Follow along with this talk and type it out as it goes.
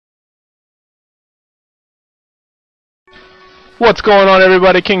What's going on,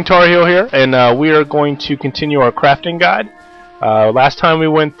 everybody? King Tar Heel here, and we are going to continue our crafting guide. Last time we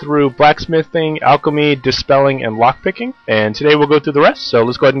went through blacksmithing, alchemy, dispelling, and lockpicking, and today we'll go through the rest, so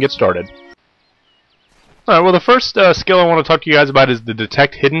let's go ahead and get started. Alright, well the first skill I want to talk to you guys about is the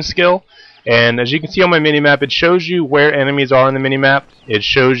detect hidden skill. And as you can see on my minimap, it shows you where enemies are on the minimap, it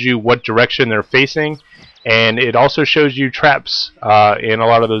shows you what direction they're facing, and it also shows you traps in a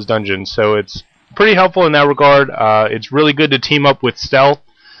lot of those dungeons, so it's pretty helpful in that regard. It's really good to team up with stealth,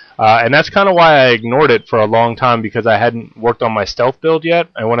 and that's kind of why I ignored it for a long time, because I hadn't worked on my stealth build yet,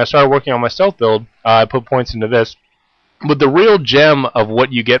 and when I started working on my stealth build, I put points into this. But the real gem of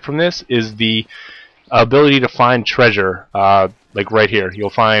what you get from this is the ability to find treasure, like right here. You'll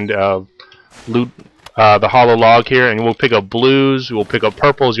find loot, the hollow log here, and we'll pick up blues, we'll pick up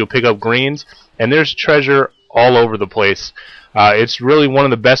purples, you'll pick up greens, and there's treasure all over the place. It's really one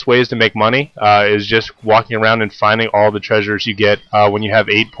of the best ways to make money, is just walking around and finding all the treasures you get when you have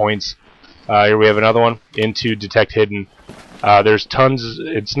 8 points. Here we have another one, into detect hidden. There's tons.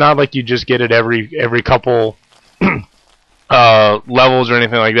 It's not like you just get it every couple levels or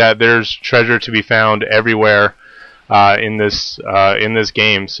anything like that. There's treasure to be found everywhere in this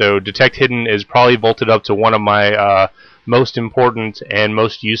game. So detect hidden is probably vaulted up to one of my most important and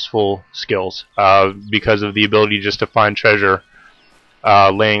most useful skills, because of the ability just to find treasure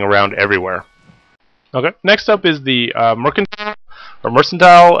laying around everywhere. Okay, next up is the Mercantile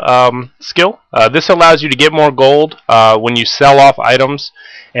skill. This allows you to get more gold when you sell off items,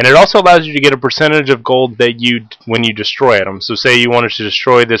 and it also allows you to get a percentage of gold that when you destroy items. So say you wanted to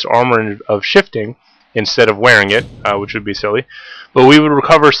destroy this armor of shifting instead of wearing it, which would be silly, but we would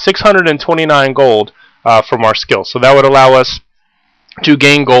recover 629 gold from our skill. So that would allow us to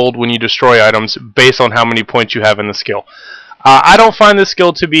gain gold when you destroy items based on how many points you have in the skill. I don't find this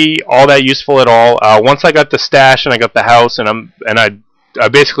skill to be all that useful at all. Once I got the stash and I got the house, and I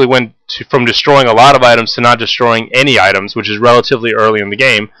basically went from destroying a lot of items to not destroying any items, which is relatively early in the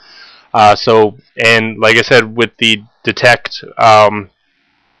game. And like I said, with the detect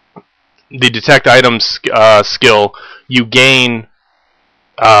items skill, you gain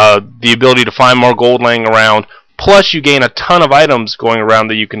the ability to find more gold laying around, plus you gain a ton of items going around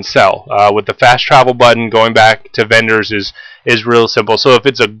that you can sell. With the fast travel button, going back to vendors is real simple. So if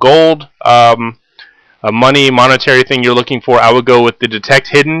it's a gold, a monetary thing you're looking for, I would go with the detect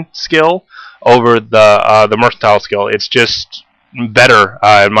hidden skill over the mercantile skill. It's just better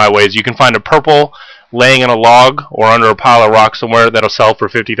in my ways. You can find a purple laying in a log or under a pile of rocks somewhere that'll sell for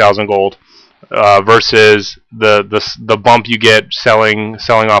 50,000 gold. Versus the bump you get selling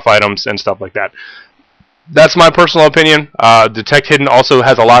off items and stuff like that. That's my personal opinion. Detect hidden also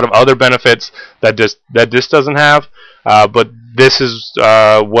has a lot of other benefits that this doesn't have, but this is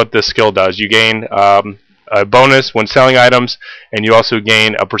what this skill does. You gain a bonus when selling items, and you also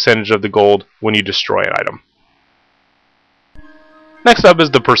gain a percentage of the gold when you destroy an item. Next up is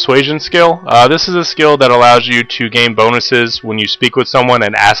the persuasion skill. This is a skill that allows you to gain bonuses when you speak with someone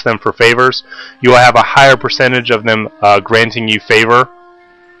and ask them for favors. You will have a higher percentage of them granting you favor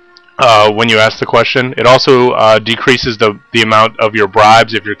when you ask the question. It also decreases the amount of your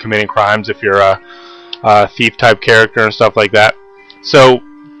bribes if you're committing crimes, if you're a thief type character and stuff like that. So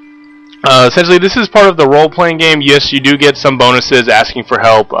essentially this is part of the role-playing game. Yes, you do get some bonuses asking for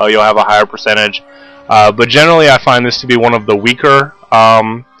help. You'll have a higher percentage. But generally I find this to be one of the weaker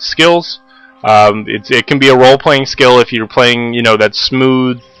skills. It can be a role-playing skill if you're playing, that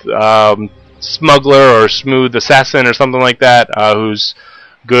smooth smuggler or smooth assassin or something like that, who's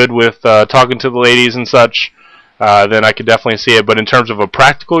good with talking to the ladies and such. Then I could definitely see it. But in terms of a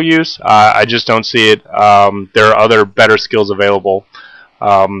practical use, I just don't see it. There are other better skills available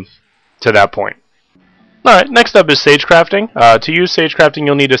to that point. Alright, next up is Sagecrafting. To use Sagecrafting,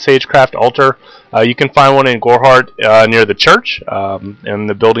 you'll need a Sagecraft altar. You can find one in Gorhart near the church, in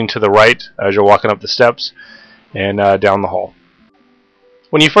the building to the right as you're walking up the steps, and down the hall.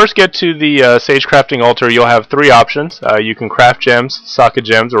 When you first get to the Sagecrafting altar, you'll have three options. You can craft gems, socket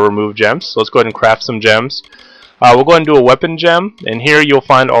gems, or remove gems. So let's go ahead and craft some gems. We'll go ahead and do a weapon gem, and here you'll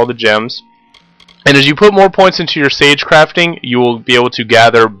find all the gems. And as you put more points into your Sagecrafting, you will be able to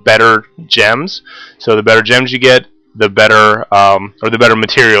gather better gems. So the better gems you get, the better, or the better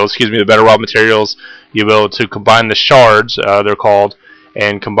materials, the better raw materials, you'll be able to combine the shards, they're called,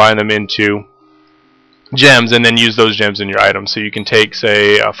 and combine them into gems, and then use those gems in your items. So you can take,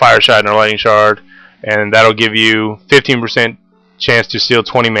 say, a fire shard and a lightning shard, and that'll give you 15% chance to steal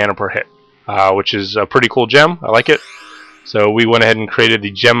 20 mana per hit, which is a pretty cool gem. I like it. So we went ahead and created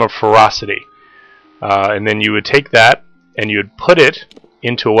the Gem of Ferocity. And then you would take that and you would put it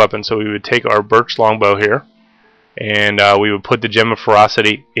into a weapon. So we would take our birch longbow here, and we would put the Gem of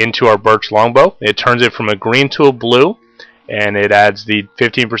Ferocity into our birch longbow. It turns it from a green to a blue, and it adds the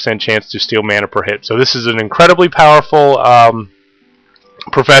 15% chance to steal mana per hit. So this is an incredibly powerful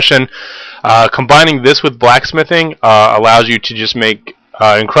profession. Combining this with blacksmithing allows you to just make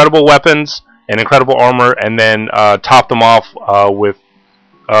incredible weapons and incredible armor, and then top them off with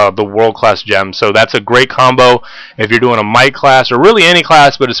the world-class gems. So that's a great combo if you're doing a might class, or really any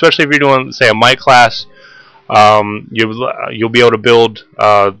class, but especially if you're doing, say, a might class. You'll be able to build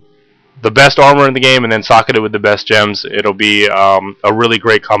the best armor in the game and then socket it with the best gems. It'll be a really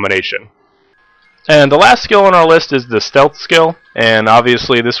great combination. And the last skill on our list is the stealth skill, and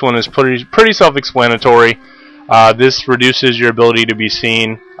obviously this one is pretty self-explanatory. This reduces your ability to be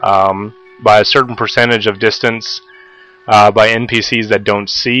seen by a certain percentage of distance by NPCs that don't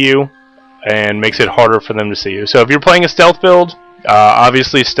see you, and makes it harder for them to see you. So if you're playing a stealth build,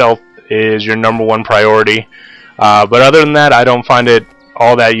 obviously stealth is your #1 priority. But other than that, I don't find it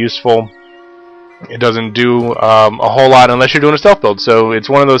all that useful. It doesn't do a whole lot unless you're doing a stealth build. So it's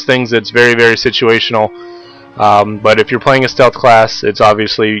one of those things that's very, very situational. But if you're playing a stealth class, it's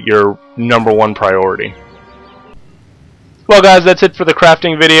obviously your #1 priority. Well, guys, that's it for the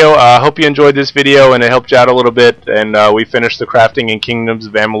crafting video. I hope you enjoyed this video and it helped you out a little bit. And we finished the crafting in Kingdoms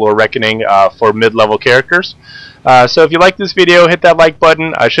of Amalur Reckoning for mid-level characters. So if you like this video, hit that like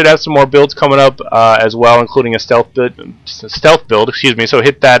button. I should have some more builds coming up as well, including a stealth build. Excuse me. So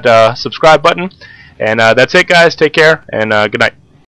hit that subscribe button. And that's it, guys. Take care, and good night.